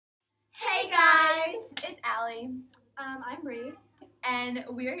Allie. I'm Bree. And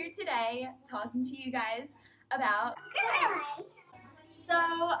we're here today talking to you guys about So,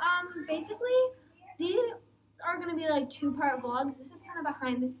 basically, these are going to be like two-part vlogs. This is kind of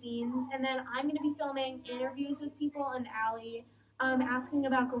behind the scenes, and then I'm going to be filming interviews with people, and Allie asking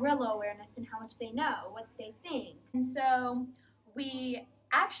about gorilla awareness and how much they know, what they think. And so we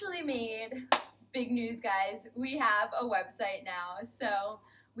actually made big news, guys. We have a website now, so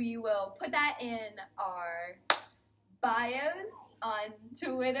we will put that in our bios on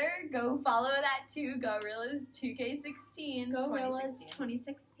Twitter. Go follow that too, Gorillas 2K16. Gorillas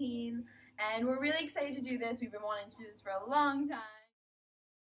 2016. And we're really excited to do this. We've been wanting to do this for a long time.